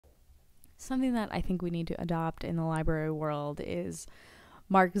Something that I think we need to adopt in the library world is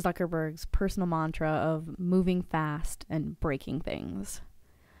Mark Zuckerberg's personal mantra of moving fast and breaking things.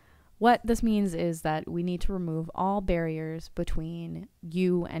 What this means is that we need to remove all barriers between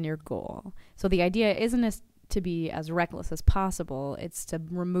you and your goal. So the idea isn't to be as reckless as possible, it's to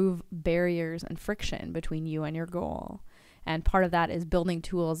remove barriers and friction between you and your goal. And part of that is building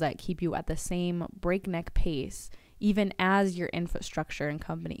tools that keep you at the same breakneck pace, even as your infrastructure and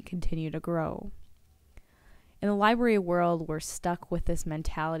company continue to grow. In the library world, we're stuck with this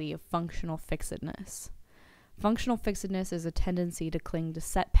mentality of functional fixedness. Functional fixedness is a tendency to cling to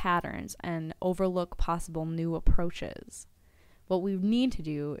set patterns and overlook possible new approaches. What we need to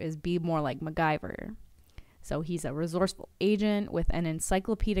do is be more like MacGyver. So he's a resourceful agent with an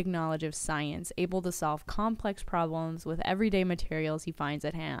encyclopedic knowledge of science, able to solve complex problems with everyday materials he finds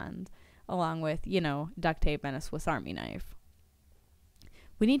at hand, along with, duct tape and a Swiss Army knife.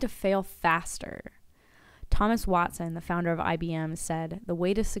 We need to fail faster. Thomas Watson, the founder of IBM, said, "The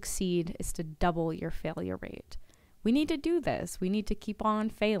way to succeed is to double your failure rate." We need to do this. We need to keep on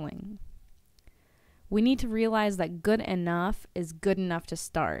failing. We need to realize that good enough is good enough to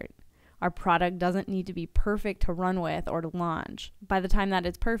start. Our product doesn't need to be perfect to run with or to launch. By the time that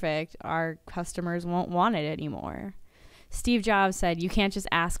it's perfect, our customers won't want it anymore. Steve Jobs said, "You can't just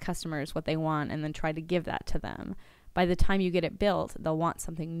ask customers what they want and then try to give that to them. By the time you get it built, they'll want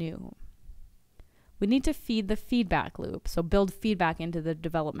something new." We need to feed the feedback loop, so build feedback into the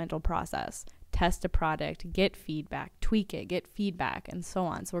developmental process. Test a product, get feedback, tweak it, get feedback, and so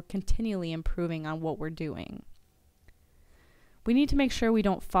on. So we're continually improving on what we're doing. We need to make sure we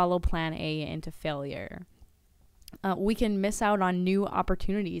don't follow plan A into failure. We can miss out on new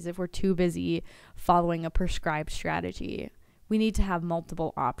opportunities if we're too busy following a prescribed strategy. We need to have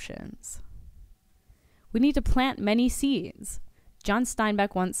multiple options. We need to plant many seeds. John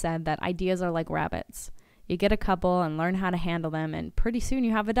Steinbeck once said that ideas are like rabbits. You get a couple and learn how to handle them, and pretty soon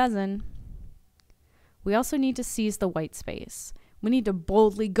you have a dozen. We also need to seize the white space. We need to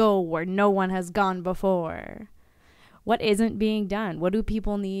boldly go where no one has gone before. What isn't being done? What do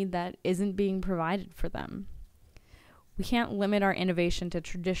people need that isn't being provided for them? We can't limit our innovation to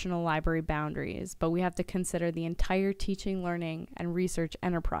traditional library boundaries, but we have to consider the entire teaching, learning, and research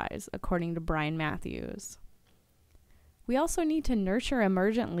enterprise, according to Brian Mathews. We also need to nurture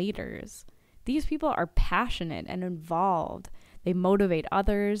emergent leaders. These people are passionate and involved. They motivate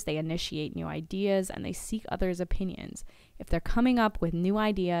others, they initiate new ideas, and they seek others' opinions. If they're coming up with new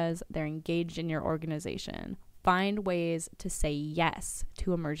ideas, they're engaged in your organization. Find ways to say yes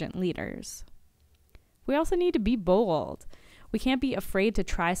to emergent leaders. We also need to be bold. We can't be afraid to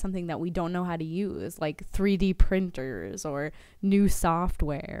try something that we don't know how to use, like 3D printers or new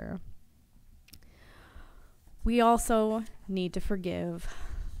software. We also need to forgive.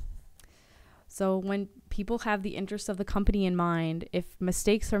 So when people have the interests of the company in mind, if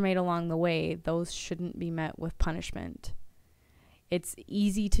mistakes are made along the way, those shouldn't be met with punishment. It's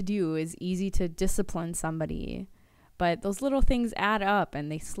easy to do, it's easy to discipline somebody, but those little things add up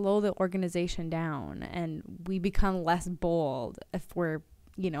and they slow the organization down, and we become less bold if we're,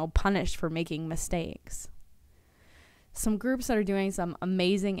 punished for making mistakes. Some groups that are doing some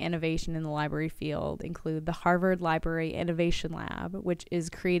amazing innovation in the library field include the Harvard Library Innovation Lab, which is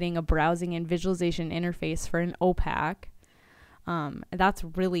creating a browsing and visualization interface for an OPAC. That's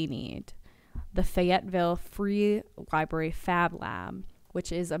really neat. The Fayetteville Free Library Fab Lab,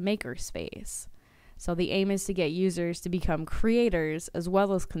 which is a maker space. So the aim is to get users to become creators as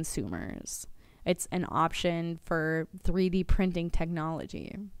well as consumers. It's an option for 3D printing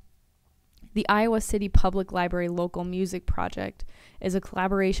technology. The Iowa City Public Library Local Music Project is a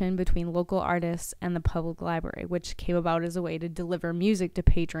collaboration between local artists and the public library, which came about as a way to deliver music to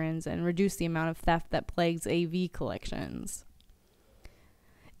patrons and reduce the amount of theft that plagues AV collections.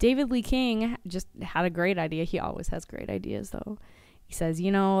 David Lee King just had a great idea. He always has great ideas, though. He says,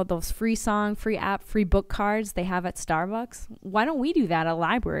 those free song, free app, free book cards they have at Starbucks? Why don't we do that at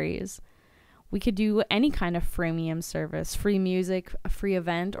libraries? We could do any kind of freemium service, free music, a free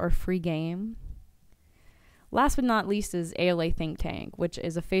event, or free game. Last but not least is ALA Think Tank, which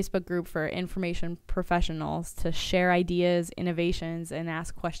is a Facebook group for information professionals to share ideas, innovations, and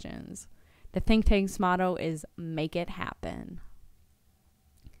ask questions. The Think Tank's motto is "Make it happen."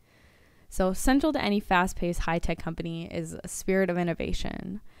 So central to any fast-paced high-tech company is a spirit of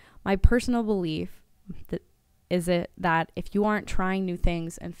innovation. My personal belief is that if you aren't trying new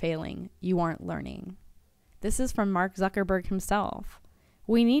things and failing, you aren't learning. This is from Mark Zuckerberg himself.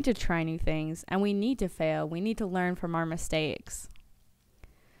 We need to try new things, and we need to fail. We need to learn from our mistakes.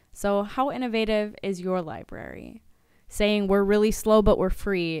 So how innovative is your library? Saying we're really slow but we're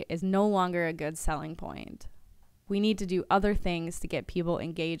free is no longer a good selling point. We need to do other things to get people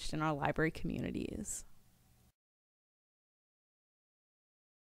engaged in our library communities.